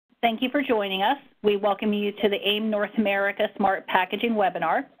Thank you for joining us. We welcome you to the AIM North America Smart Packaging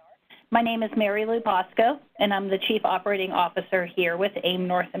webinar. My name is Mary Lou Bosco, and I'm the Chief Operating Officer here with AIM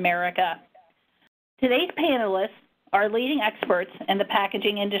North America. Today's panelists are leading experts in the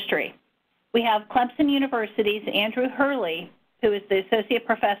packaging industry. We have Clemson University's Andrew Hurley, who is the Associate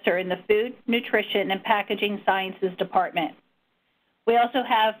Professor in the Food, Nutrition, and Packaging Sciences Department. We also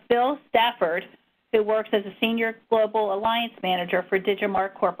have Phil Stafford, who works as a Senior Global Alliance Manager for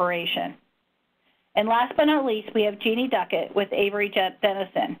Digimarc Corporation. And last but not least, we have Jeanne Duckett with Avery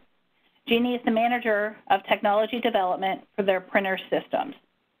Dennison. Jeanne is the Manager of Technology Development for their printer systems.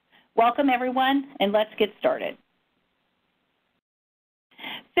 Welcome, everyone, and let's get started.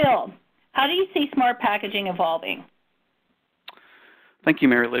 Phil, how do you see smart packaging evolving? Thank you,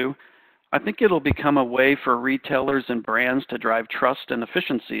 Mary Lou. I think it'll become a way for retailers and brands to drive trust and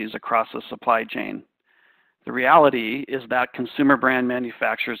efficiencies across the supply chain. The reality is that consumer brand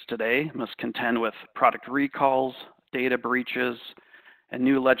manufacturers today must contend with product recalls, data breaches, and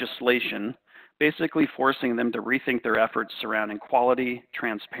new legislation, basically forcing them to rethink their efforts surrounding quality,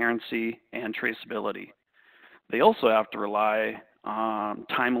 transparency, and traceability. They also have to rely on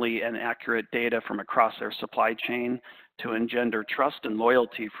timely and accurate data from across their supply chain to engender trust and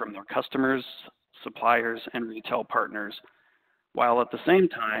loyalty from their customers, suppliers, and retail partners, while at the same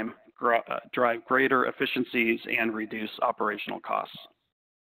time drive greater efficiencies and reduce operational costs.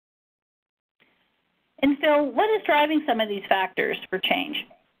 And Phil, what is driving some of these factors for change?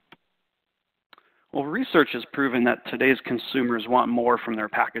 Well, research has proven that today's consumers want more from their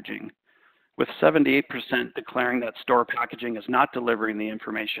packaging, with 78% declaring that store packaging is not delivering the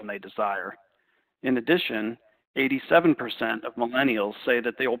information they desire. In addition, 87% of millennials say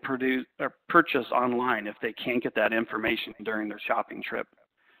that they will purchase online if they can't get that information during their shopping trip.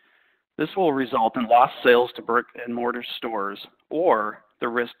 This will result in lost sales to brick and mortar stores or the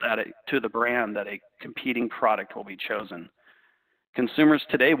risk to the brand that a competing product will be chosen. Consumers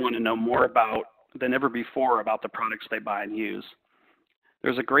today want to know more than ever before about the products they buy and use.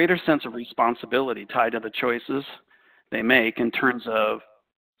 There's a greater sense of responsibility tied to the choices they make in terms of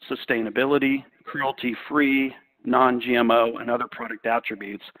sustainability, cruelty-free, non-GMO, and other product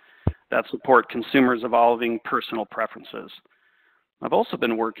attributes that support consumers' evolving personal preferences. I've also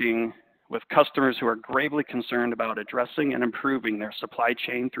been working with customers who are gravely concerned about addressing and improving their supply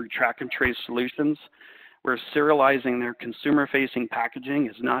chain through track and trace solutions, where serializing their consumer-facing packaging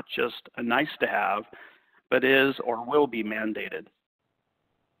is not just a nice to have, but is or will be mandated.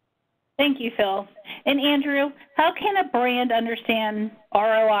 Thank you, Phil. And Andrew, how can a brand understand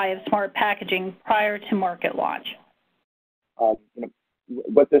ROI of smart packaging prior to market launch?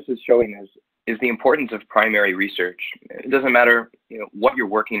 What this is showing is the importance of primary research. It doesn't matter what you're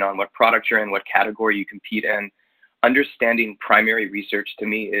working on, what product you're in, what category you compete in. Understanding primary research to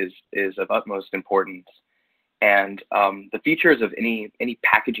me is of utmost importance. And the features of any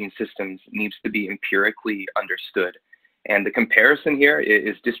packaging systems needs to be empirically understood. And the comparison here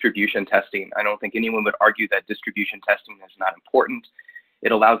is distribution testing. I don't think anyone would argue that distribution testing is not important.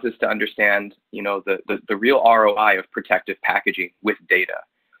 It allows us to understand, the real ROI of protective packaging with data.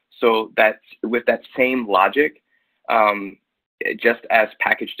 So that's with that same logic, just as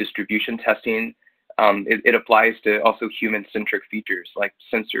package distribution testing, it applies to also human-centric features like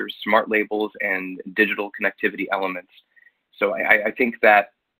sensors, smart labels, and digital connectivity elements. So I think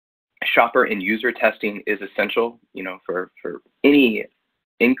that shopper and user testing is essential, for any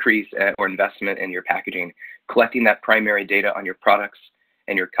increase or investment in your packaging. Collecting that primary data on your products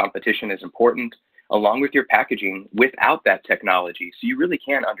and your competition is important, along with your packaging without that technology. So you really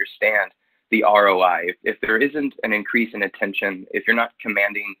can't understand the ROI. If there isn't an increase in attention, if you're not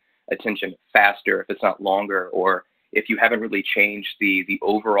commanding attention faster, if it's not longer, or if you haven't really changed the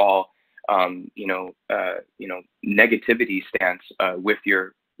overall, negativity stance with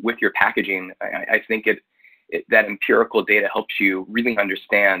your packaging, I think that empirical data helps you really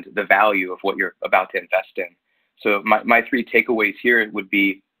understand the value of what you're about to invest in. So my three takeaways here would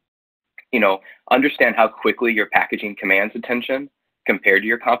be, understand how quickly your packaging commands attention compared to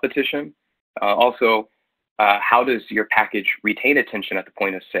your competition. Also, how does your package retain attention at the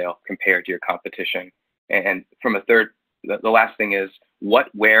point of sale compared to your competition? And from a third, the last thing is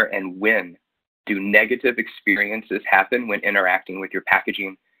what, where, and when do negative experiences happen when interacting with your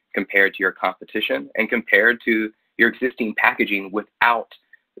packaging compared to your competition and compared to your existing packaging without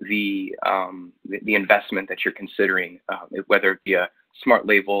the investment that you're considering, whether it be a smart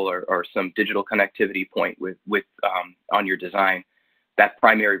label or some digital connectivity point on your design. That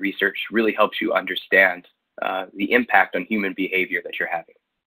primary research really helps you understand the impact on human behavior that you're having.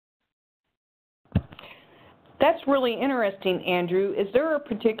 That's really interesting, Andrew. Is there a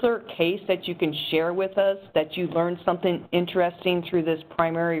particular case that you can share with us that you learned something interesting through this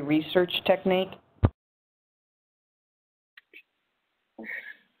primary research technique?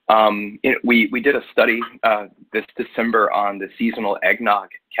 We did a study this December on the seasonal eggnog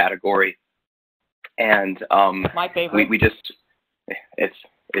category, and my favorite. It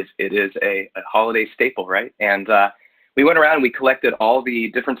is a holiday staple, right? And we went around and we collected all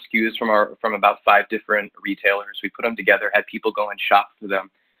the different SKUs from about 5 different retailers. We put them together, had people go and shop for them,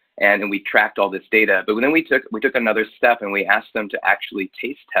 and we tracked all this data. But then we took another step and we asked them to actually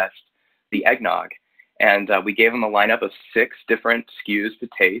taste test the eggnog. And we gave them a lineup of 6 different SKUs to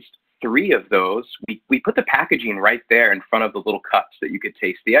taste. 3 of those, we put the packaging right there in front of the little cups that you could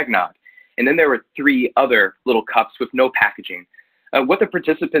taste the eggnog. And then there were 3 other little cups with no packaging. What the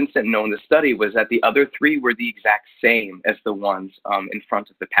participants didn't know in the study was that the other 3 were the exact same as the ones in front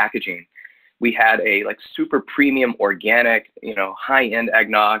of the packaging. We had a super premium organic, high-end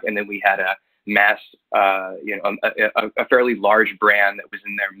eggnog, and then we had a mass, a fairly large brand that was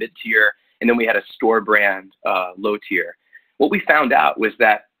in their mid-tier, and then we had a store brand low tier. What we found out was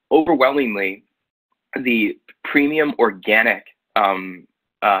that overwhelmingly, the premium organic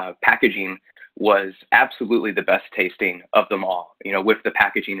packaging was absolutely the best tasting of them all, with the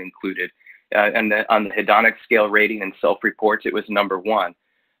packaging included. And on the hedonic scale rating and self-reports, it was #1.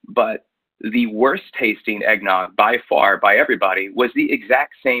 But the worst tasting eggnog by far, by everybody, was the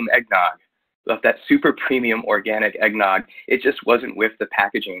exact same eggnog, of that super premium organic eggnog. It just wasn't with the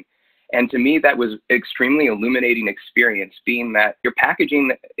packaging. And to me, that was extremely illuminating experience, being that your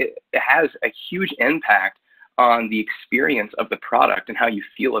packaging, it has a huge impact on the experience of the product and how you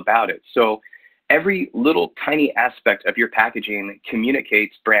feel about it. So every little tiny aspect of your packaging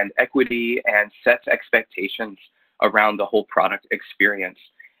communicates brand equity and sets expectations around the whole product experience.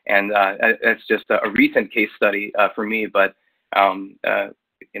 And it's just a recent case study for me, but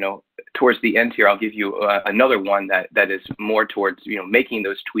towards the end here, I'll give you another one that is more towards making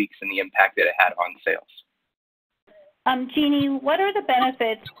those tweaks and the impact that it had on sales. Jeanne, what are the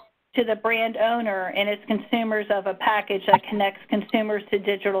benefits to the brand owner and its consumers of a package that connects consumers to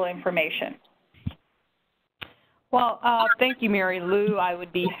digital information? Well, thank you, Mary Lou. I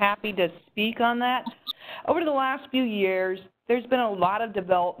would be happy to speak on that. Over the last few years, there's been a lot of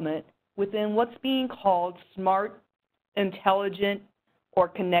development within what's being called smart, intelligent, or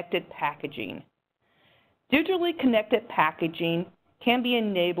connected packaging. Digitally connected packaging can be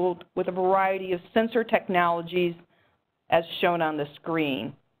enabled with a variety of sensor technologies as shown on the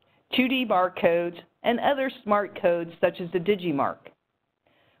screen, 2D barcodes, and other smart codes such as the Digimarc.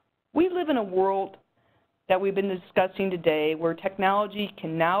 We live in a world that we've been discussing today where technology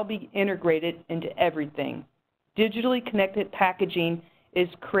can now be integrated into everything. Digitally connected packaging is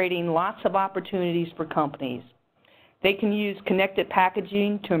creating lots of opportunities for companies. They can use connected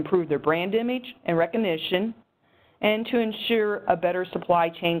packaging to improve their brand image and recognition and to ensure a better supply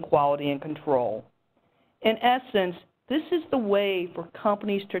chain quality and control. In essence, this is the way for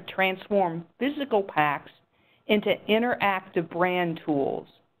companies to transform physical packs into interactive brand tools.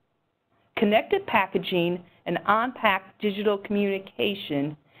 Connected packaging and on-pack digital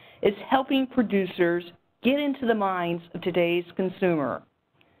communication is helping producers get into the minds of today's consumer.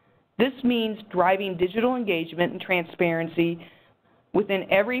 This means driving digital engagement and transparency within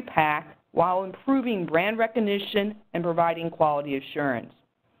every pack while improving brand recognition and providing quality assurance.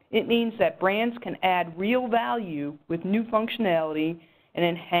 It means that brands can add real value with new functionality and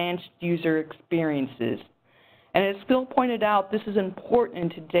enhanced user experiences. And as Phil pointed out, this is important in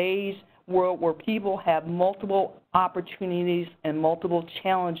today's world where people have multiple opportunities and multiple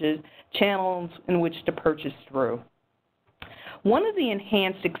channels in which to purchase through. One of the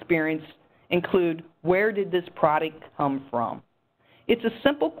enhanced experiences include, where did this product come from? It's a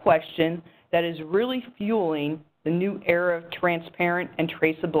simple question that is really fueling the new era of transparent and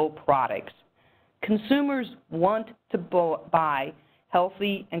traceable products. Consumers want to buy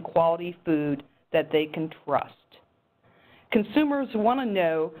healthy and quality food that they can trust. Consumers want to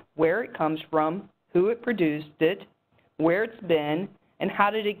know where it comes from, who it produced it, where it's been, and how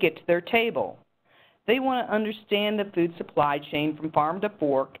did it get to their table. They want to understand the food supply chain from farm to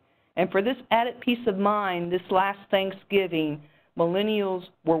fork, and for this added peace of mind, this last Thanksgiving, millennials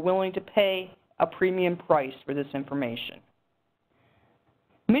were willing to pay a premium price for this information.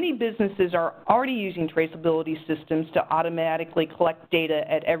 Many businesses are already using traceability systems to automatically collect data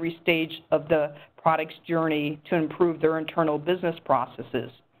at every stage of the product's journey to improve their internal business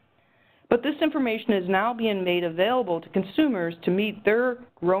processes. But this information is now being made available to consumers to meet their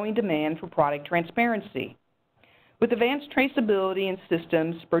growing demand for product transparency. With advanced traceability and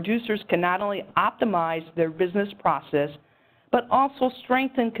systems, producers can not only optimize their business process, but also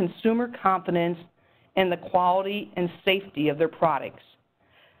strengthen consumer confidence in the quality and safety of their products.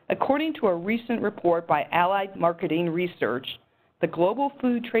 According to a recent report by Allied Marketing Research, the global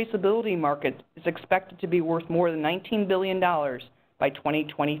food traceability market is expected to be worth more than $19 billion by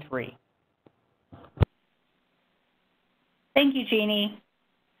 2023. Thank you, Jeanne.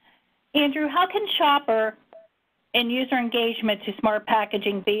 Andrew, how can shopper and user engagement to smart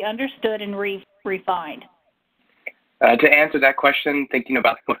packaging be understood and refined? To answer that question, thinking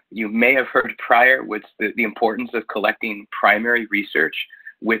about what you may have heard prior, was the importance of collecting primary research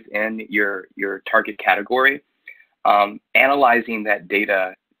within your target category. Analyzing that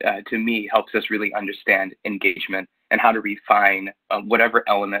data, to me, helps us really understand engagement and how to refine whatever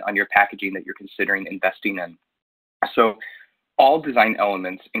element on your packaging that you're considering investing in. So all design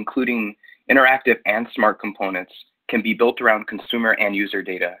elements, including interactive and smart components, can be built around consumer and user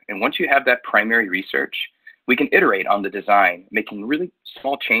data. And once you have that primary research, we can iterate on the design, making really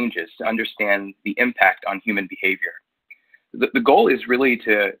small changes to understand the impact on human behavior. The goal is really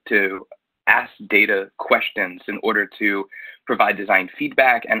to ask data questions in order to provide design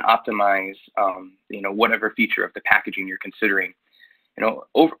feedback and optimize whatever feature of the packaging you're considering.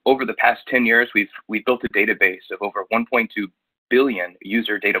 Over the past 10 years, we've built a database of over 1.2 billion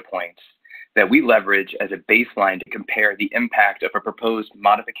user data points that we leverage as a baseline to compare the impact of a proposed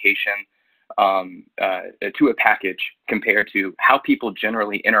modification to a package compared to how people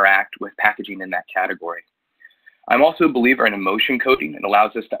generally interact with packaging in that category. I'm also a believer in emotion coding. It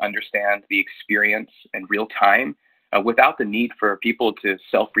allows us to understand the experience in real time without the need for people to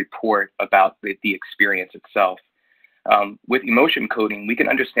self-report about the experience itself. With emotion coding, we can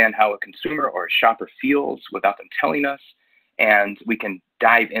understand how a consumer or a shopper feels without them telling us, and we can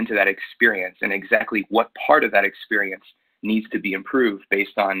dive into that experience and exactly what part of that experience needs to be improved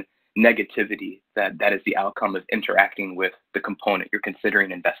based on negativity that is the outcome of interacting with the component you're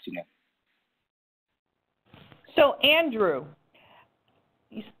considering investing in. So Andrew,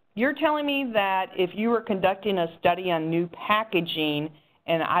 you're telling me that if you were conducting a study on new packaging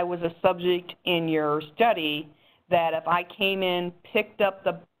and I was a subject in your study, that if I came in, picked up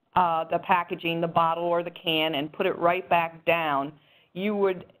the packaging, the bottle or the can, and put it right back down, you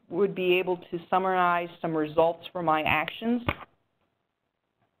would be able to summarize some results for my actions?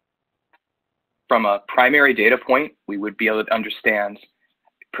 From a primary data point, we would be able to understand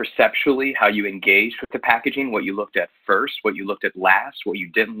perceptually how you engaged with the packaging, what you looked at first, what you looked at last, what you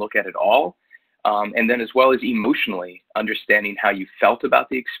didn't look at all, and then as well as emotionally understanding how you felt about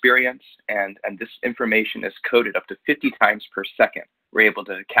the experience, and this information is coded up to 50 times per second. We're able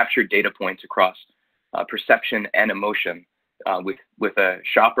to capture data points across perception and emotion with a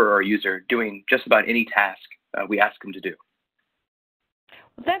shopper or user doing just about any task we ask them to do.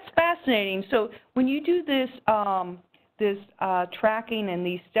 Well, that's fascinating. So when you do this tracking and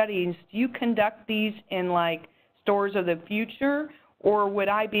these studies, do you conduct these in like stores of the future, or would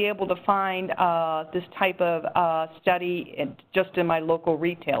I be able to find this type of study just in my local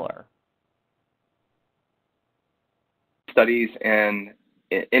retailer? Studies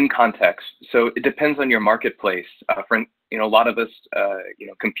in context. So it depends on your marketplace. A lot of us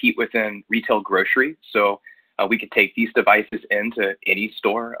compete within retail grocery. So we could take these devices into any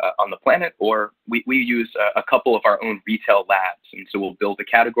store on the planet, or we use a couple of our own retail labs. And so we'll build a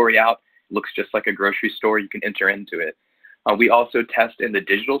category out. It looks just like a grocery store. You can enter into it. We also test in the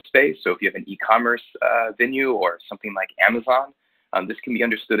digital space. So if you have an e-commerce venue or something like Amazon, this can be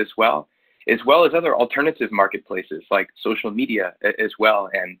understood as well as other alternative marketplaces like social media as well,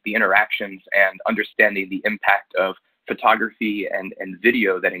 and the interactions and understanding the impact of photography and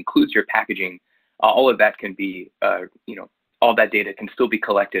video that includes your packaging. All of that can be, all that data can still be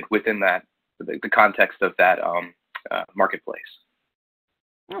collected within the context of that marketplace.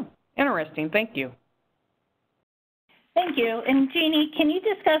 Oh, interesting. Thank you. Thank you. And Jeanne, can you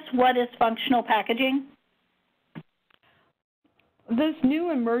discuss what is functional packaging? This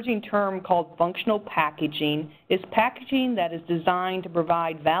new emerging term called functional packaging is packaging that is designed to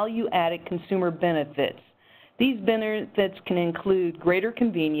provide value-added consumer benefits. These benefits can include greater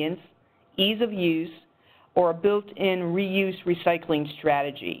convenience, ease of use, or a built-in reuse recycling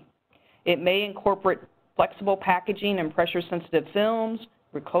strategy. It may incorporate flexible packaging and pressure-sensitive films,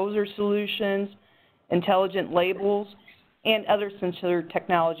 recoser solutions, intelligent labels, and other sensor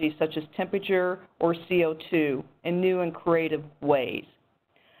technologies such as temperature or CO2 in new and creative ways.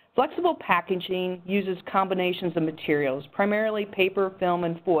 Flexible packaging uses combinations of materials, primarily paper, film,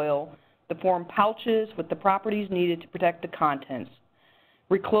 and foil, to form pouches with the properties needed to protect the contents.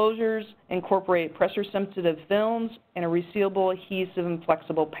 Reclosures incorporate pressure-sensitive films and are resealable, adhesive, and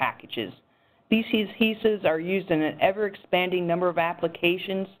flexible packages. These adhesives are used in an ever-expanding number of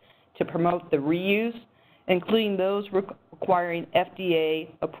applications to promote the reuse, including those requiring FDA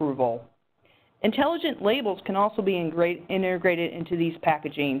approval. Intelligent labels can also be integrated into these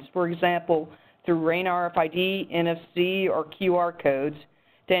packagings, for example, through RAIN RFID, NFC, or QR codes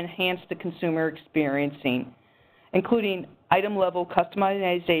to enhance the consumer experience, including item-level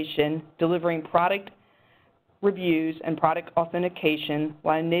customization, delivering product reviews and product authentication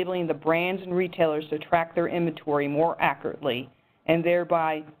while enabling the brands and retailers to track their inventory more accurately and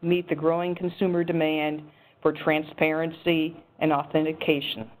thereby meet the growing consumer demand for transparency and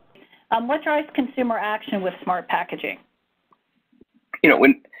authentication. What drives consumer action with smart packaging? You know,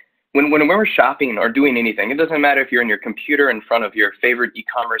 when we're shopping or doing anything, it doesn't matter if you're in your computer in front of your favorite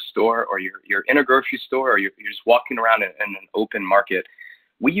e-commerce store or you're in a grocery store or you're just walking around in an open market,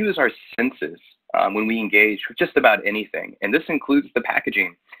 we use our senses when we engage with just about anything, and this includes the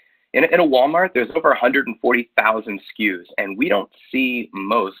packaging. In a Walmart, there's over 140,000 SKUs, and we don't see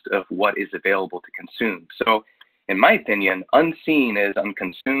most of what is available to consume. So, in my opinion, unseen is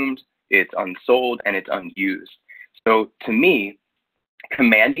unconsumed, it's unsold, and it's unused. So, to me,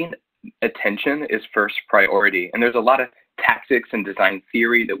 commanding attention is first priority, and there's a lot of tactics and design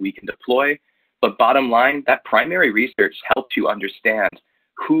theory that we can deploy, but bottom line, that primary research helps you understand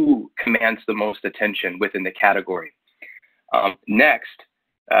who commands the most attention within the category. Next,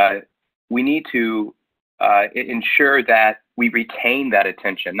 we need to ensure that we retain that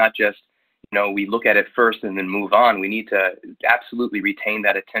attention, not just, we look at it first and then move on. We need to absolutely retain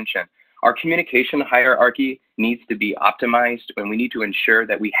that attention. Our communication hierarchy needs to be optimized, and we need to ensure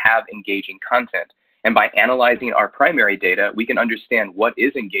that we have engaging content. And by analyzing our primary data, we can understand what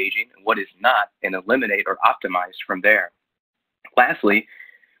is engaging and what is not, and eliminate or optimize from there. Lastly,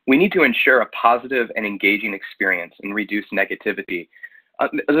 we need to ensure a positive and engaging experience and reduce negativity.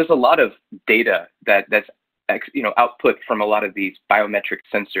 There's a lot of data that's output from a lot of these biometric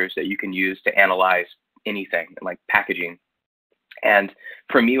sensors that you can use to analyze anything like packaging. And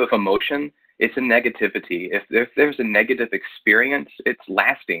for me, with emotion, it's a negativity. If there's a negative experience, it's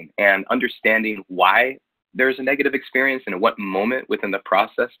lasting, and understanding why there's a negative experience and at what moment within the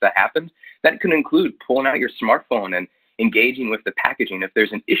process that happened, that can include pulling out your smartphone and engaging with the packaging. If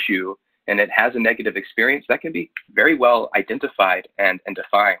there's an issue and it has a negative experience, that can be very well identified and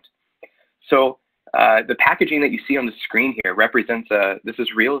defined. So the packaging that you see on the screen here represents this is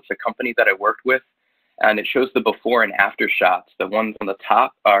real. It's a company that I worked with, and it shows the before and after shots. The ones on the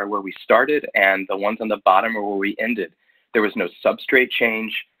top are where we started, and the ones on the bottom are where we ended. There was no substrate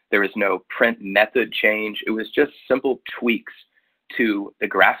change. There was no print method change. It was just simple tweaks to the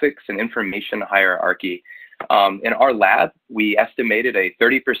graphics and information hierarchy. In our lab, we estimated a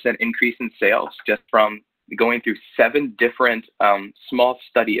 30% increase in sales just from going through 7 different small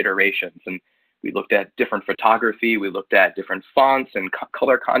study iterations. And we looked at different photography, we looked at different fonts and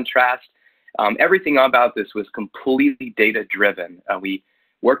color contrast. Everything about this was completely data-driven. We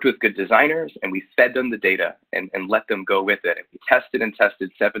worked with good designers, and we fed them the data and let them go with it. And we tested and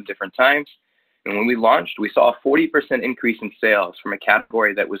tested 7 different times. And when we launched, we saw a 40% increase in sales from a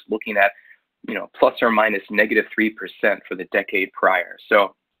category that was looking at, plus or minus -3% for the decade prior.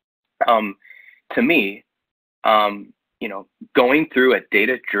 So to me, going through a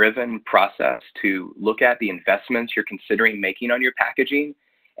data-driven process to look at the investments you're considering making on your packaging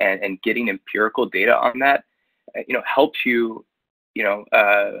and getting empirical data on that, helps you,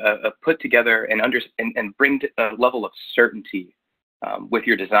 put together and bring a level of certainty with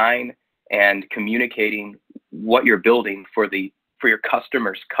your design and communicating what you're building for your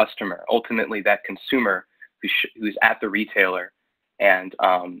customer's customer, ultimately that consumer who's at the retailer. And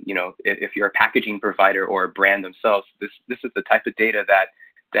if you're a packaging provider or a brand themselves, this is the type of data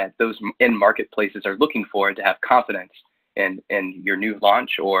that those end marketplaces are looking for to have confidence in your new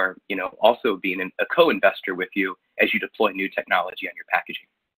launch, or also being a co-investor with you as you deploy new technology on your packaging.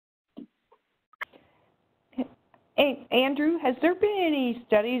 Hey, Andrew, has there been any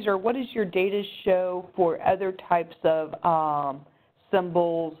studies, or what does your data show for other types of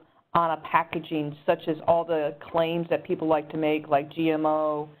symbols on a packaging, such as all the claims that people like to make, like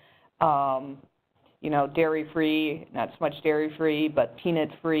GMO, dairy-free, not so much dairy-free, but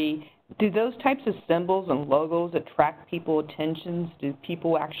peanut-free? Do those types of symbols and logos attract people's attentions? Do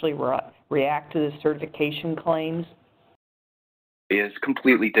people actually react to the certification claims? It is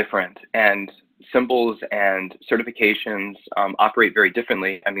completely different, and symbols and certifications operate very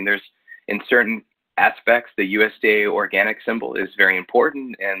differently. I mean, there's, in certain aspects, the USDA organic symbol is very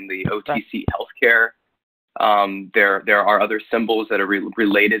important, and the OTC healthcare There are other symbols that are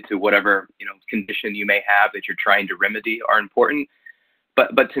related to whatever condition you may have that you're trying to remedy are important.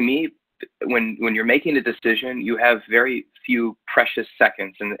 But to me, when you're making a decision, you have very few precious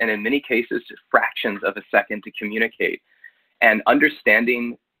seconds, and in many cases, fractions of a second to communicate. And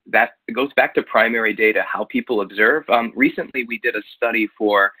understanding that, it goes back to primary data, how people observe. Recently, we did a study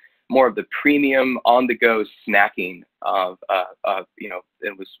for more of the premium on-the-go snacking of,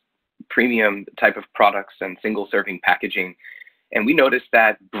 it was premium type of products and single-serving packaging. And we noticed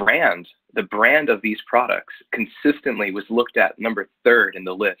that the brand of these products consistently was looked at number 3rd in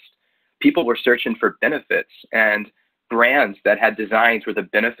the list. People were searching for benefits, and brands that had designs where the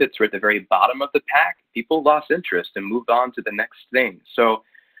benefits were at the very bottom of the pack, people lost interest and moved on to the next thing. So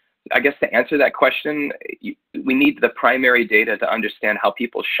I guess to answer that question, we need the primary data to understand how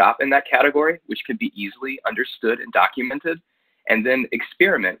people shop in that category, which can be easily understood and documented, and then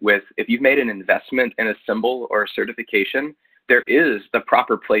experiment with, if you've made an investment in a symbol or a certification, there is the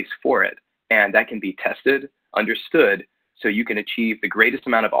proper place for it, and that can be tested, understood, so you can achieve the greatest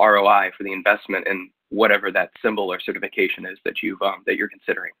amount of ROI for the investment in whatever that symbol or certification is that you're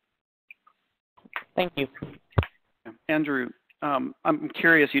considering. Thank you. Andrew, I'm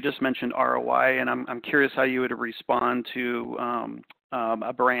curious, you just mentioned ROI, and I'm curious how you would respond to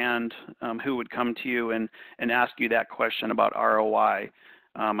a brand who would come to you and ask you that question about ROI.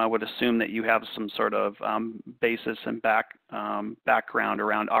 I would assume that you have some sort of basis and background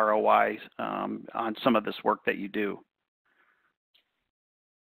around ROI on some of this work that you do.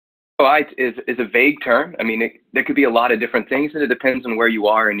 ROI is a vague term. I mean, there could be a lot of different things, and it depends on where you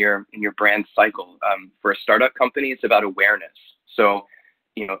are in your brand cycle. For a startup company, it's about awareness. So,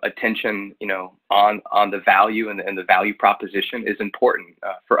 attention, on the value and the value proposition is important.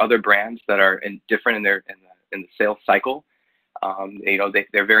 For other brands that are different in the sales cycle,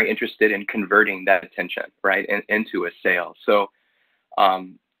 they're very interested in converting that attention, right, into a sale. So,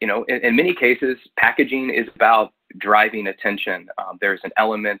 in many cases, packaging is about driving attention. There's an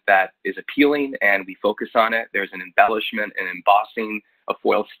element that is appealing and we focus on it. There's an embellishment and embossing, a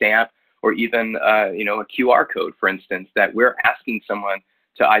foil stamp, or even a QR code, for instance, that we're asking someone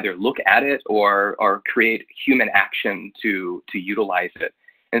to either look at it or create human action to utilize it.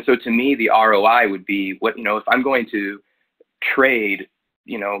 And so to me, the ROI would be if I'm going to trade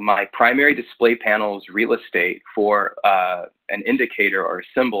my primary display panel's real estate for an indicator or a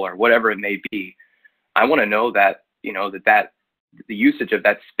symbol or whatever it may be, I want to know that that the usage of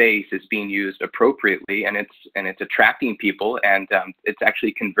that space is being used appropriately, and it's attracting people, and it's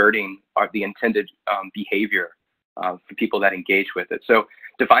actually converting the intended behavior for people that engage with it. So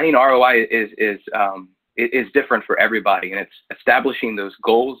defining ROI is different for everybody, and it's establishing those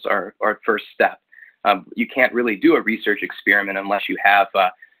goals are our first step. You can't really do a research experiment unless you have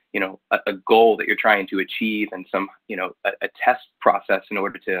a goal that you're trying to achieve and some a test process in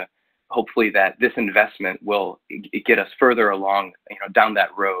order to hopefully that this investment will get us further along down that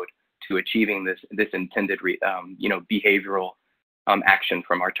road to achieving this intended behavioral action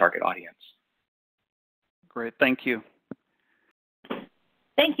from our target audience. Great, thank you.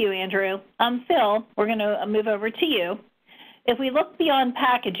 Thank you, Andrew. Phil, we're going to move over to you. If we look beyond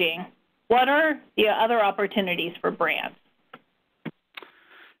packaging, what are the other opportunities for brands?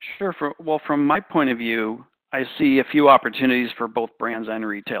 Sure. From my point of view, I see a few opportunities for both brands and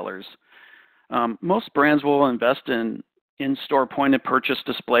retailers. Most brands will invest in in-store point-of-purchase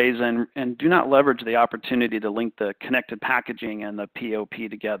displays and do not leverage the opportunity to link the connected packaging and the POP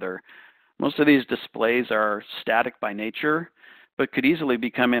together. Most of these displays are static by nature, but could easily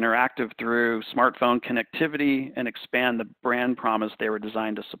become interactive through smartphone connectivity and expand the brand promise they were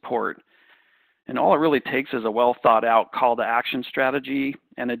designed to support. And all it really takes is a well-thought-out call-to-action strategy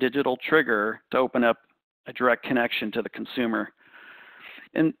and a digital trigger to open up a direct connection to the consumer.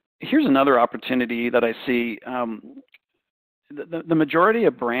 And here's another opportunity that I see. The majority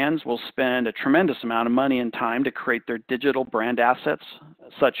of brands will spend a tremendous amount of money and time to create their digital brand assets,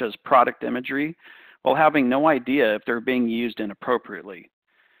 such as product imagery, while having no idea if they're being used inappropriately.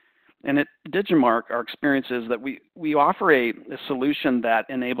 And at Digimarc, our experience is that we offer a solution that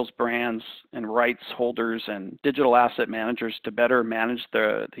enables brands and rights holders and digital asset managers to better manage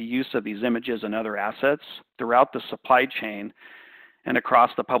the use of these images and other assets throughout the supply chain and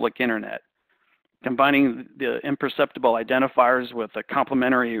across the public internet. Combining the imperceptible identifiers with the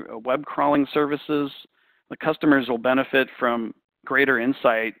complementary web crawling services, the customers will benefit from greater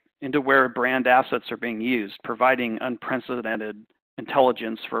insight into where brand assets are being used, providing unprecedented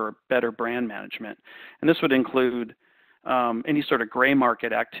intelligence for better brand management. And this would include any sort of gray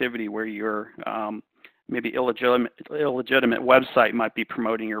market activity where you're maybe illegitimate website might be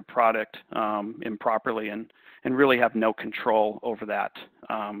promoting your product improperly, and really have no control over that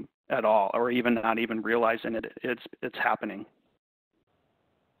at all, or even not even realizing it's happening.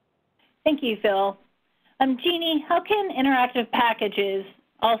 Thank you, Phil. Jeanne, how can interactive packages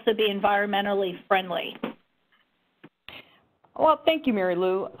also be environmentally friendly? Well, thank you, Mary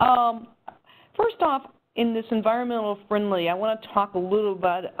Lou. First off, in this environmental friendly, I want to talk a little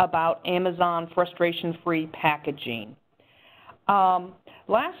bit about Amazon frustration-free packaging.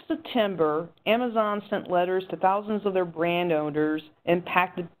 Last September, Amazon sent letters to thousands of their brand owners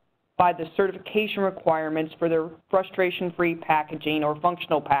impacted by the certification requirements for their frustration-free packaging or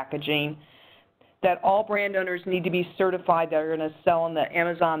functional packaging, that all brand owners need to be certified that are going to sell in the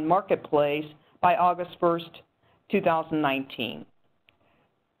Amazon marketplace by August 1st, 2019.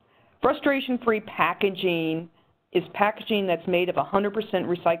 Frustration-free packaging is packaging that's made of 100%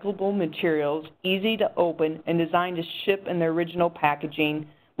 recyclable materials, easy to open, and designed to ship in their original packaging,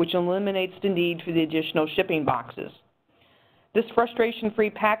 which eliminates the need for the additional shipping boxes. This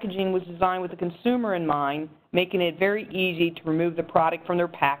frustration-free packaging was designed with the consumer in mind, making it very easy to remove the product from their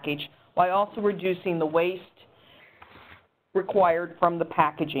package while also reducing the waste required from the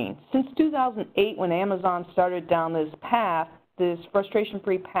packaging. Since 2008, when Amazon started down this path, this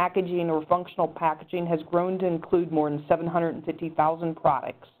frustration-free packaging or functional packaging has grown to include more than 750,000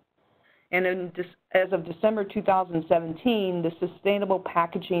 products. And as of December 2017, the Sustainable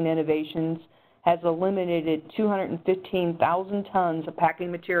Packaging Innovations has eliminated 215,000 tons of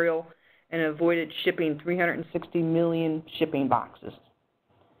packing material and avoided shipping 360 million shipping boxes.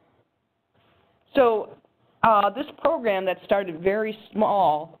 So this program that started very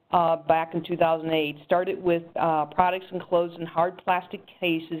small back in 2008 started with products enclosed in hard plastic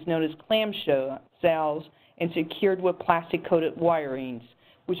cases known as clamshells and secured with plastic-coated wirings,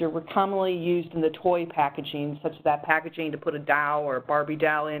 which are commonly used in the toy packaging, such as that packaging to put a doll or a Barbie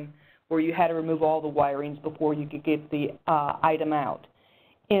doll in, where you had to remove all the wirings before you could get the item out.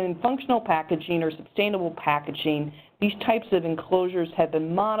 In functional packaging or sustainable packaging, these types of enclosures have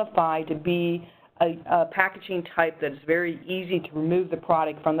been modified to be a packaging type that is very easy to remove the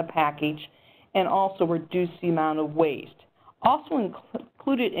product from the package and also reduce the amount of waste. Also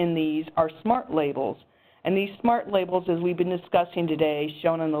included in these are smart labels, and these smart labels, as we've been discussing today,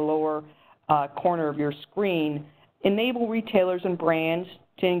 shown in the lower corner of your screen, enable retailers and brands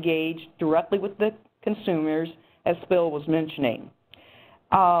to engage directly with the consumers, as Phil was mentioning.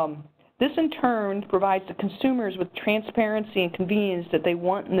 This in turn provides the consumers with transparency and convenience that they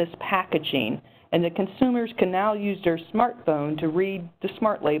want in this packaging, and the consumers can now use their smartphone to read the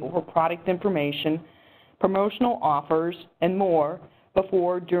smart label for product information, promotional offers, and more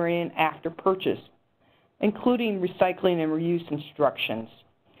before, during, and after purchase, including recycling and reuse instructions.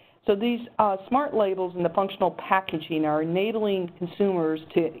 So these smart labels in the functional packaging are enabling consumers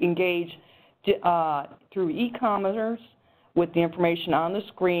to engage through e-commerce with the information on the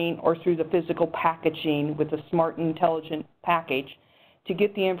screen or through the physical packaging with a smart and intelligent package to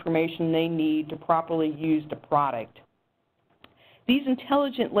get the information they need to properly use the product. These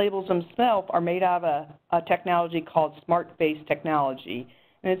intelligent labels themselves are made out of a technology called smart face technology,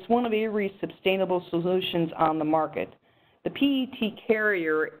 and it's one of Avery's sustainable solutions on the market. The PET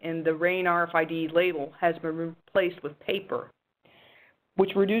carrier in the RAIN RFID label has been replaced with paper,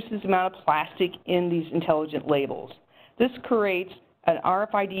 which reduces the amount of plastic in these intelligent labels. This creates an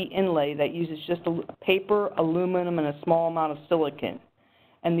RFID inlay that uses just paper, aluminum, and a small amount of silicon,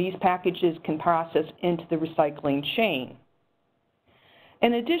 and these packages can process into the recycling chain.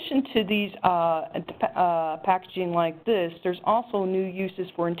 In addition to these packaging like this, there's also new uses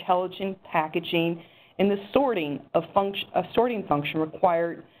for intelligent packaging in the sorting function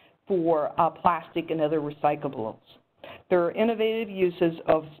required for plastic and other recyclables. There are innovative uses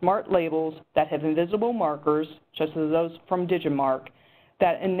of smart labels that have invisible markers, such as those from Digimarc,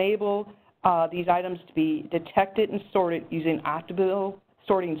 that enable these items to be detected and sorted using optical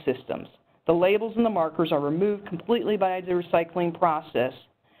sorting systems. The labels and the markers are removed completely by the recycling process.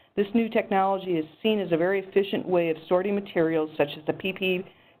 This new technology is seen as a very efficient way of sorting materials such as the PP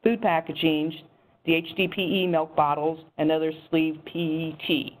food packaging, the HDPE milk bottles, and other sleeve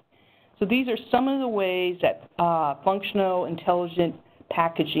PET. So these are some of the ways that functional, intelligent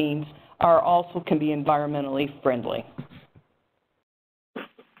packagings can be environmentally friendly.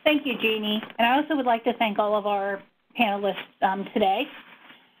 Thank you, Jeanne. And I also would like to thank all of our panelists today.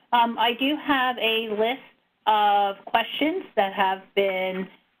 I do have a list of questions that have been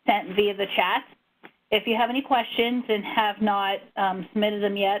sent via the chat. If you have any questions and have not submitted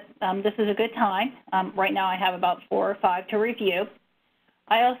them yet, this is a good time. Right now I have about 4 or 5 to review.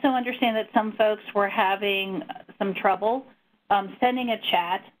 I also understand that some folks were having some trouble sending a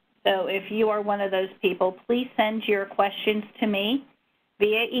chat. So if you are one of those people, please send your questions to me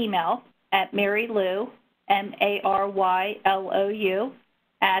via email at marylou, M-A-R-Y-L-O-U,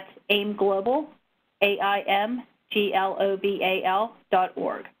 at aimglobal,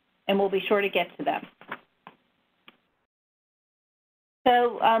 AIMGLOBAL.org, and we'll be sure to get to them.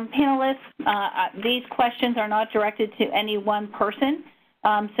 So panelists, these questions are not directed to any one person,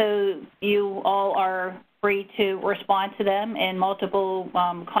 so you all are free to respond to them, and multiple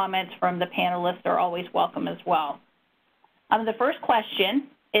comments from the panelists are always welcome as well. The first question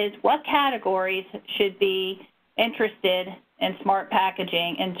is, what categories should be interested in smart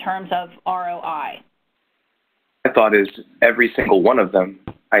packaging in terms of ROI? My thought is every single one of them.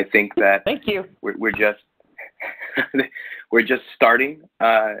 I think that Thank you. We're just we're just starting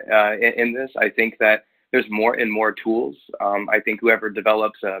in this. I think that there's more and more tools. I think whoever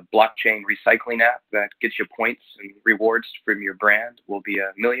develops a blockchain recycling app that gets you points and rewards from your brand will be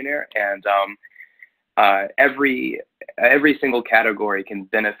a millionaire. And every single category can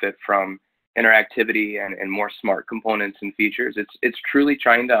benefit from interactivity and more smart components and features. It's truly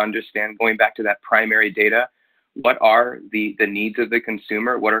trying to understand, going back to that primary data, what are the needs of the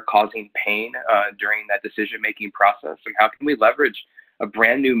consumer, what are causing pain during that decision-making process, and how can we leverage a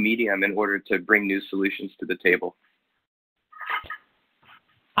brand new medium in order to bring new solutions to the table?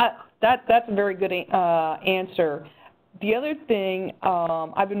 That's a very good answer. The other thing,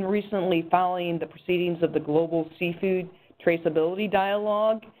 I've been recently following the proceedings of the Global Seafood Traceability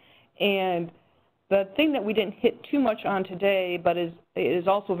Dialogue, and the thing that we didn't hit too much on today, but is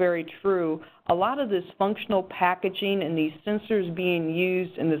also very true, a lot of this functional packaging and these sensors being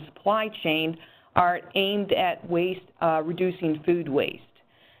used in the supply chain are aimed at reducing food waste.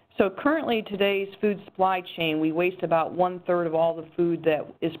 So currently, today's food supply chain, we waste about 1/3 of all the food that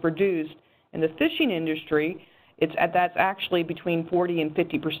is produced. In the fishing industry, that's actually between 40 and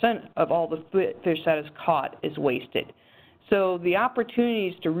 50% of all the fish that is caught is wasted. So the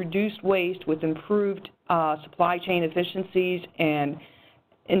opportunities to reduce waste with improved supply chain efficiencies and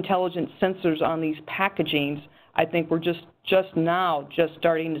intelligent sensors on these packagings, I think we're just now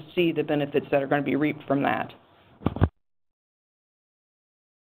starting to see the benefits that are going to be reaped from that.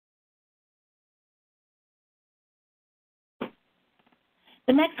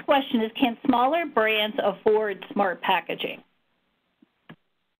 The next question is, can smaller brands afford smart packaging?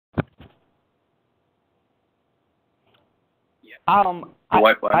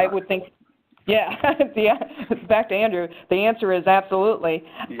 I would think, yeah, back to Andrew, the answer is absolutely.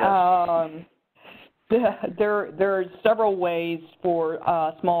 Yes. There are several ways for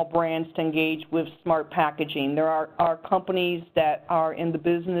small brands to engage with smart packaging. There are companies that are in the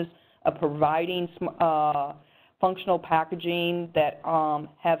business of providing functional packaging that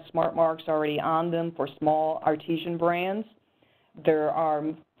have smart marks already on them for small artisan brands. There are,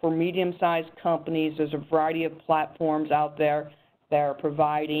 for medium-sized companies, there's a variety of platforms out there that are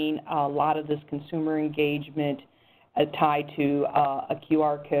providing a lot of this consumer engagement tied to a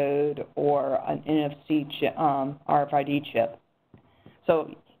QR code or an NFC chip, RFID chip.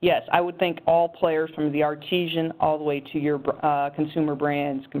 So yes, I would think all players from the artisan all the way to your consumer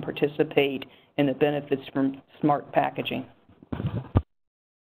brands can participate in the benefits from smart packaging.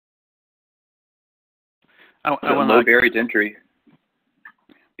 Low barrier to entry.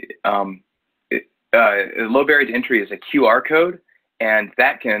 Low barrier to entry is a QR code, and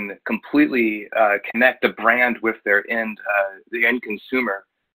that can completely connect the brand with their the end consumer.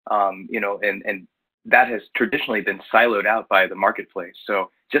 And that has traditionally been siloed out by the marketplace.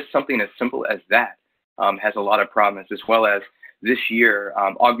 So just something as simple as that has a lot of promise, as well as this year,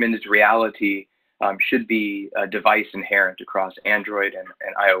 augmented reality should be a device inherent across Android and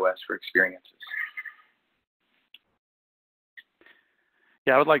iOS for experiences.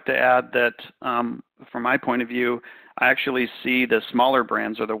 Yeah, I would like to add that from my point of view, I actually see the smaller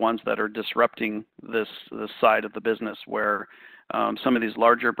brands are the ones that are disrupting this side of the business, where some of these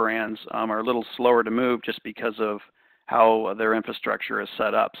larger brands are a little slower to move just because of how their infrastructure is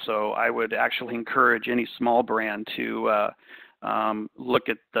set up. So I would actually encourage any small brand to look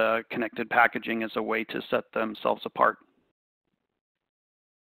at the connected packaging as a way to set themselves apart.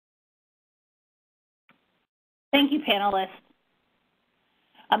 Thank you, panelists.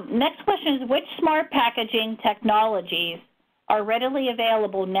 Next question is, which smart packaging technologies are readily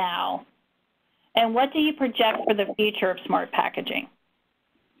available now, and what do you project for the future of smart packaging?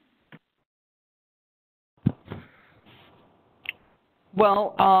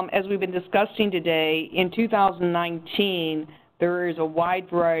 Well, as we've been discussing today, in 2019, there is a wide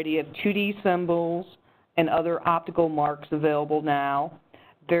variety of 2D symbols and other optical marks available now.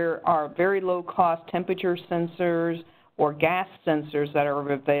 There are very low-cost temperature sensors or gas sensors that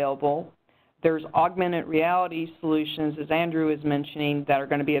are available. There's augmented reality solutions, as Andrew is mentioning, that are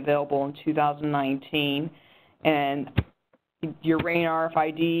going to be available in 2019. And your RAIN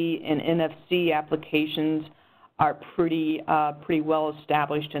RFID and NFC applications are pretty well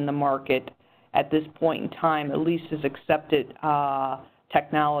established in the market at this point in time, at least as accepted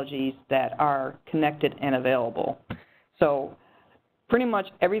technologies that are connected and available. So pretty much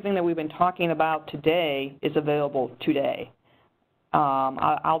everything that we've been talking about today is available today.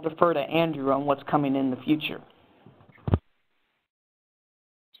 I'll defer to Andrew on what's coming in the future.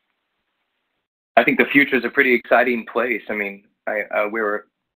 I think the future is a pretty exciting place. I mean, we were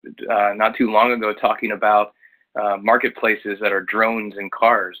not too long ago talking about marketplaces that are drones in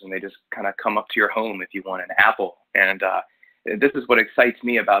cars, and they just kind of come up to your home if you want an apple. And this is what excites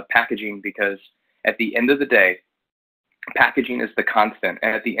me about packaging, because at the end of the day, packaging is the constant.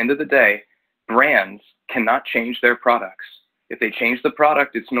 And at the end of the day, brands cannot change their products. If they change the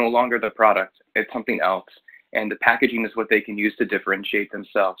product, it's no longer the product, it's something else. And the packaging is what they can use to differentiate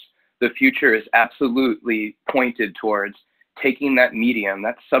themselves. The future is absolutely pointed towards taking that medium,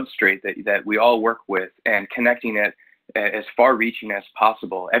 that substrate that we all work with, and connecting it as far-reaching as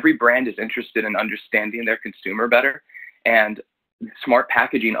possible. Every brand is interested in understanding their consumer better, and smart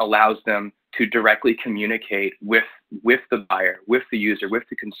packaging allows them to directly communicate with the buyer, with the user, with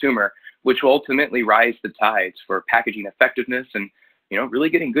the consumer, which will ultimately rise the tides for packaging effectiveness and, you know, really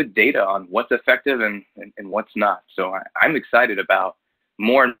getting good data on what's effective and what's not. So I'm excited about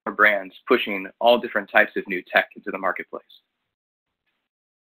more and more brands pushing all different types of new tech into the marketplace.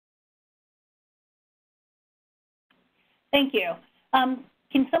 Thank you.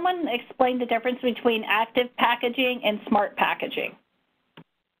 Can someone explain the difference between active packaging and smart packaging?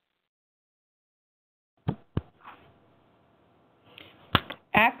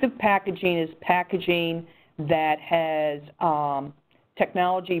 Active packaging is packaging that has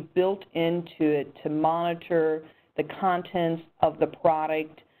technology built into it to monitor the contents of the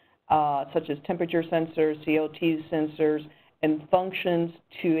product, such as temperature sensors, CO2 sensors, and functions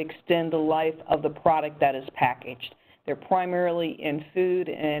to extend the life of the product that is packaged. They're primarily in food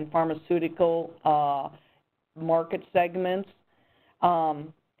and pharmaceutical market segments.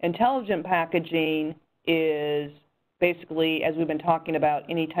 Intelligent packaging is basically, as we've been talking about,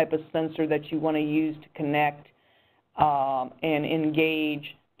 any type of sensor that you want to use to connect and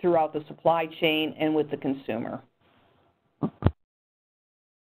engage throughout the supply chain and with the consumer.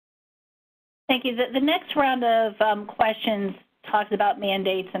 Thank you. The next round of questions talks about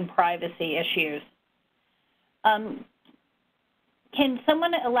mandates and privacy issues. Can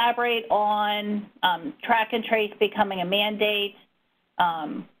someone elaborate on track and trace becoming a mandate?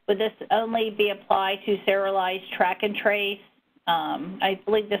 Would this only be applied to serialized track and trace? I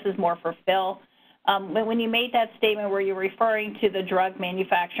believe this is more for Phil. When you made that statement, were you referring to the drug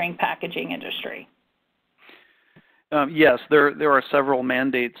manufacturing packaging industry? Yes, there are several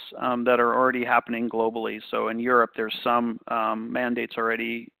mandates that are already happening globally. So in Europe, there's some mandates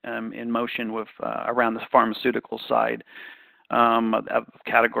already in motion with around the pharmaceutical side of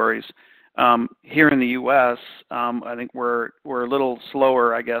categories. Here in the U.S., I think we're a little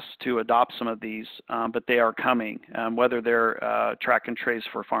slower, I guess, to adopt some of these, but they are coming. Whether they're track and trace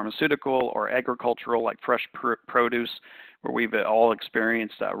for pharmaceutical or agricultural, like fresh produce, where we've all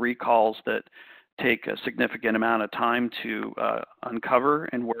experienced recalls that take a significant amount of time to uncover,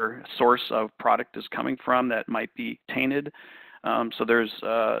 and where source of product is coming from that might be tainted. So there's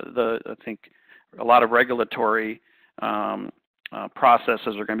I think a lot of regulatory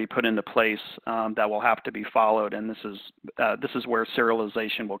processes are going to be put into place that will have to be followed, and this is where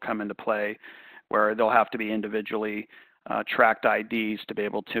serialization will come into play, where they'll have to be individually tracked IDs to be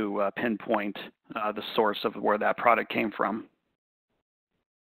able to pinpoint the source of where that product came from.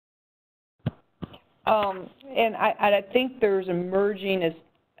 And I think there's emerging, as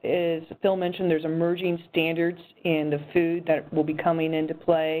Phil mentioned, there's emerging standards in the food that will be coming into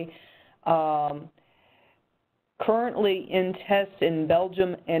play. Currently in tests in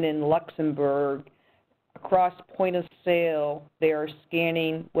Belgium and in Luxembourg, across point of sale, they are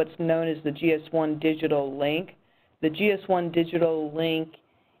scanning what's known as the GS1 digital link. The GS1 digital link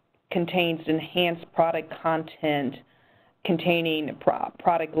contains enhanced product content containing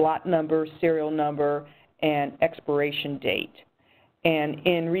product lot number, serial number, and expiration date. And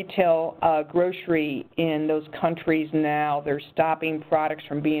in retail grocery in those countries now, they're stopping products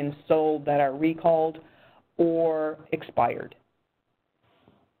from being sold that are recalled or expired.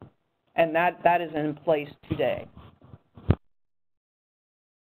 And that is in place today.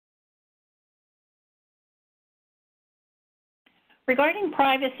 regarding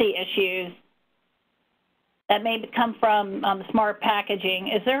privacy issues that may come from smart packaging,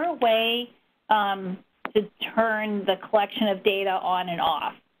 is there a way to turn the collection of data on and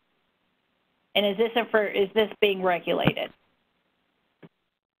off? And is this being regulated?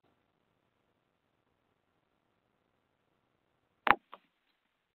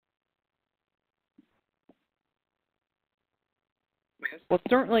 Well,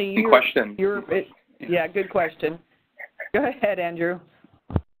 certainly good question. Yeah, good question. Go ahead, Andrew.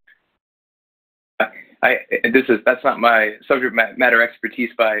 That's not my subject matter expertise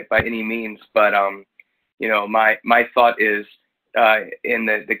by any means, but you know, my thought is in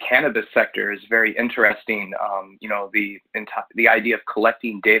the cannabis sector is very interesting. You know, the idea of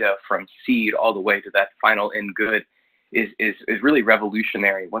collecting data from seed all the way to that final end good is really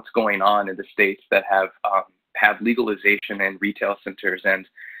revolutionary. What's going on in the states that have legalization and retail centers, and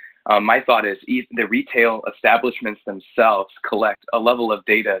my thought is the retail establishments themselves collect a level of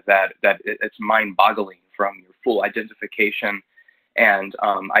data that it's mind-boggling from your full identification. And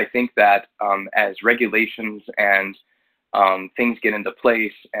I think that as regulations and things get into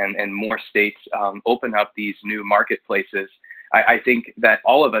place and more states open up these new marketplaces, I think that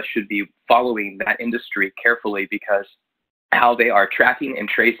all of us should be following that industry carefully, because how they are tracking and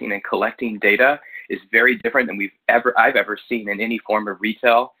tracing and collecting data is very different than I've ever seen in any form of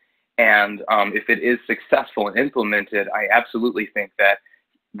retail. And if it is successful and implemented, I absolutely think that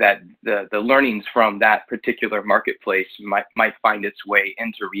the learnings from that particular marketplace might find its way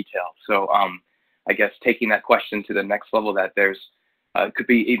into retail. So I guess taking that question to the next level, that there's could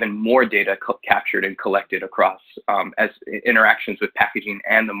be even more data captured and collected across as interactions with packaging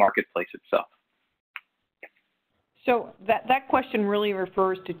and the marketplace itself. So that question really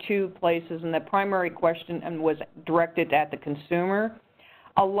refers to two places, and the primary question was directed at the consumer.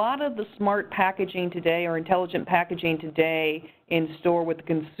 A lot of the smart packaging today, or intelligent packaging today in store with the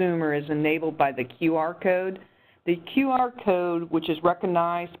consumer, is enabled by the QR code. The QR code, which is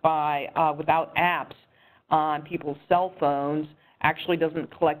recognized by without apps on people's cell phones, actually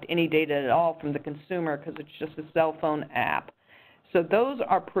doesn't collect any data at all from the consumer because it's just a cell phone app. So those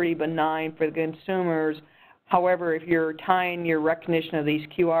are pretty benign for the consumers. However, if you're tying your recognition of these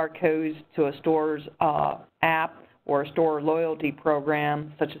QR codes to a store's app or a store loyalty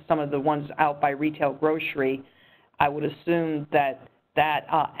program, such as some of the ones out by retail grocery, I would assume that that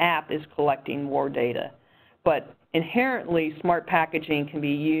app is collecting more data. But inherently, smart packaging can be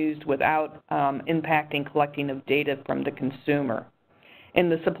used without impacting collecting of data from the consumer. In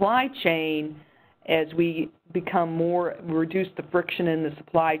the supply chain, as we become more, reduce the friction in the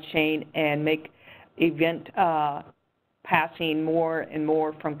supply chain and make event passing more and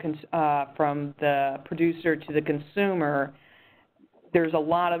more from the producer to the consumer, there's a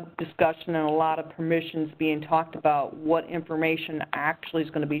lot of discussion and a lot of permissions being talked about what information actually is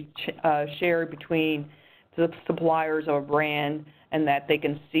going to be shared between the suppliers of a brand, and that they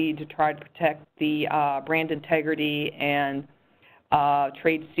can see to try to protect the brand integrity and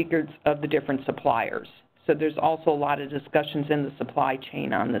trade secrets of the different suppliers. So there's also a lot of discussions in the supply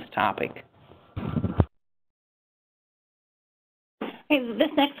chain on this topic. Okay, this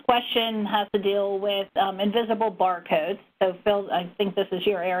next question has to deal with invisible barcodes. So Phil, I think this is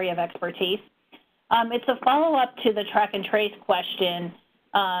your area of expertise. It's a follow-up to the track and trace question.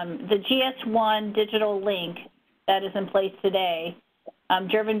 The GS1 digital link that is in place today,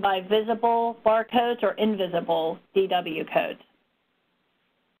 driven by visible barcodes or invisible DW codes?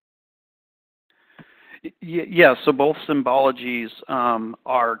 Yeah, so both symbologies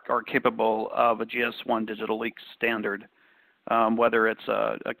are capable of a GS1 digital link standard, whether it's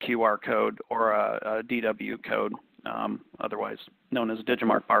a QR code or a DW code, otherwise known as a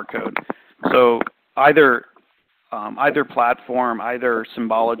Digimarc barcode. So either platform, either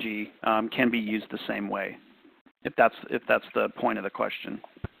symbology can be used the same way, if that's the point of the question.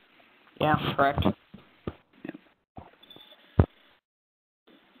 Yeah, correct.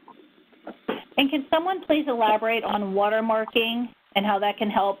 And can someone please elaborate on watermarking and how that can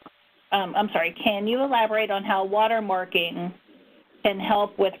help? Can you elaborate on how watermarking can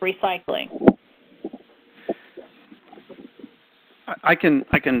help with recycling? I can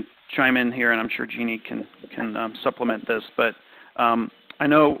chime in here, and I'm sure Jeanne can supplement this. But I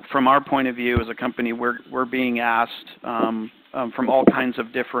know from our point of view as a company, we're being asked from all kinds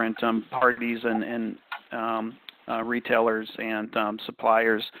of different parties and retailers and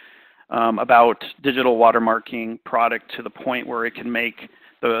suppliers about digital watermarking product to the point where it can make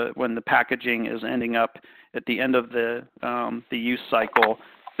when the packaging is ending up at the end of the use cycle,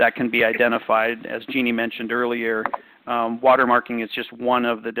 that can be identified. As Jeanne mentioned earlier, watermarking is just one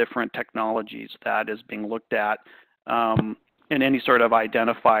of the different technologies that is being looked at. and any sort of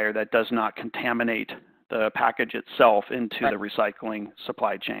identifier that does not contaminate the package itself into the recycling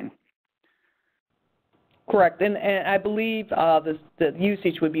supply chain. Correct, and I believe the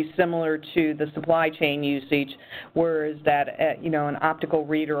usage would be similar to the supply chain usage, whereas that you know, an optical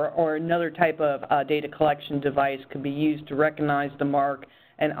reader or another type of data collection device could be used to recognize the mark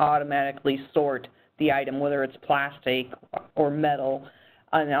and automatically sort the item, whether it's plastic or metal,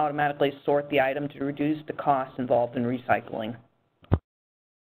 and automatically sort the item to reduce the cost involved in recycling.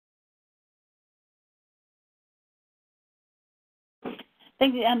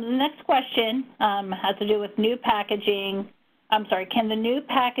 Thank you. The next question has to do with new packaging. I'm sorry, can the new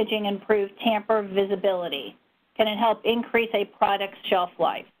packaging improve tamper visibility? Can it help increase a product's shelf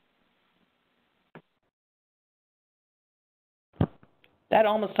life? That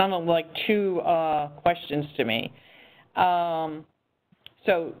almost sounded like two questions to me.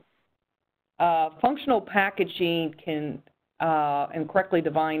 Functional packaging can, and correctly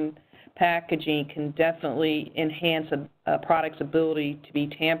defined packaging can definitely enhance a product's ability to be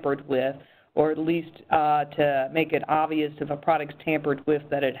tampered with, or at least to make it obvious if a product's tampered with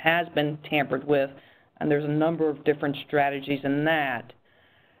that it has been tampered with, and there's a number of different strategies in that.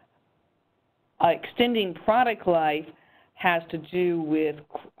 Extending product life has to do with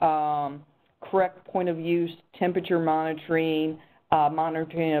correct point of use, temperature monitoring,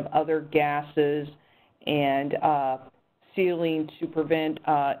 monitoring of other gases, and sealing to prevent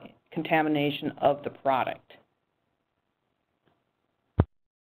contamination of the product.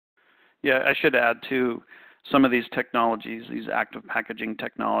 Yeah, I should add to some of these technologies, these active packaging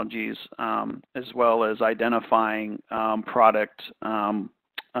technologies, as well as identifying product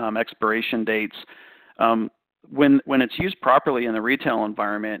expiration dates. When it's used properly in the retail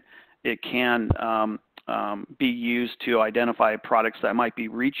environment, it can be used to identify products that might be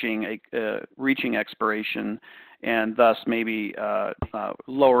reaching expiration, and thus maybe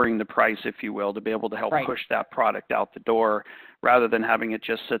lowering the price, if you will, to be able to help push that product out the door, rather than having it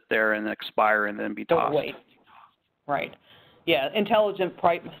just sit there and expire and then be tossed. Wait. Right. Yeah, intelligent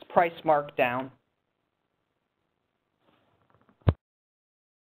price markdown.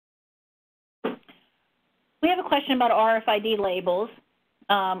 We have a question about RFID labels.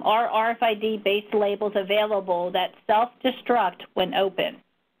 Are RFID-based labels available that self-destruct when open?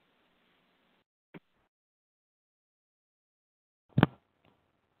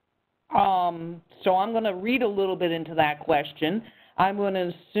 So I'm going to read a little bit into that question. I'm going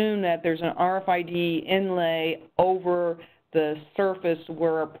to assume that there's an RFID inlay over the surface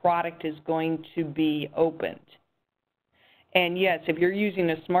where a product is going to be opened. And yes, if you're using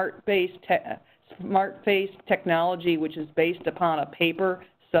a smart face technology, which is based upon a paper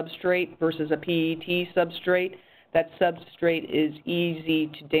substrate versus a PET substrate, that substrate is easy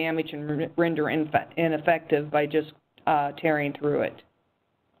to damage and render ineffective by just tearing through it.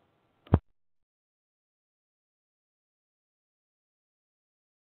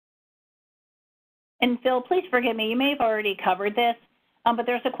 And Phil, please forgive me, you may have already covered this, but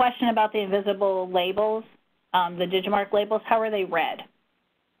there's a question about the invisible labels, the Digimarc labels. How are they read?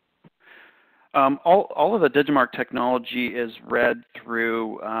 All of the Digimarc technology is read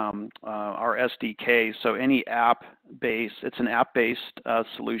through our SDK. So any app-based, it's an app-based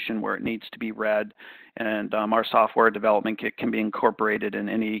solution where it needs to be read, and our software development kit can be incorporated in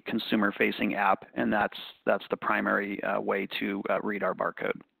any consumer-facing app, and that's the primary way to read our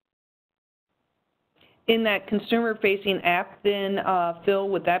barcode. In that consumer-facing app, then, Phil,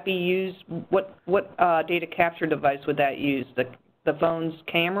 would that be used? What data capture device would that use? The phone's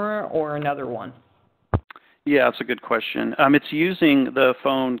camera or another one? Yeah, that's a good question. It's using the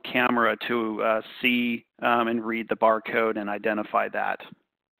phone camera to see and read the barcode and identify that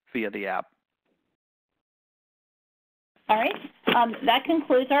via the app. All right. That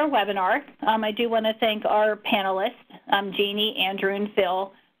concludes our webinar. I do want to thank our panelists, Jeanne, Andrew, and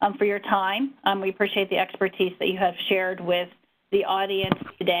Phil, for your time. We appreciate the expertise that you have shared with the audience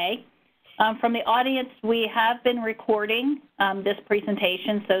today. From the audience, we have been recording this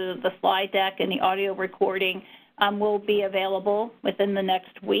presentation, so the slide deck and the audio recording will be available within the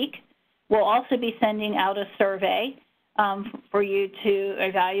next week. We'll also be sending out a survey for you to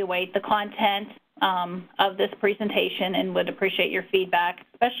evaluate the content of this presentation, and would appreciate your feedback,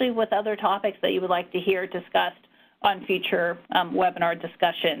 especially with other topics that you would like to hear discussed on future webinar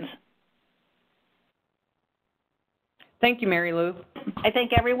discussions. Thank you, Mary Lou. I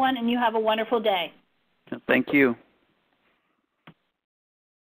thank everyone, and you have a wonderful day. Thank you.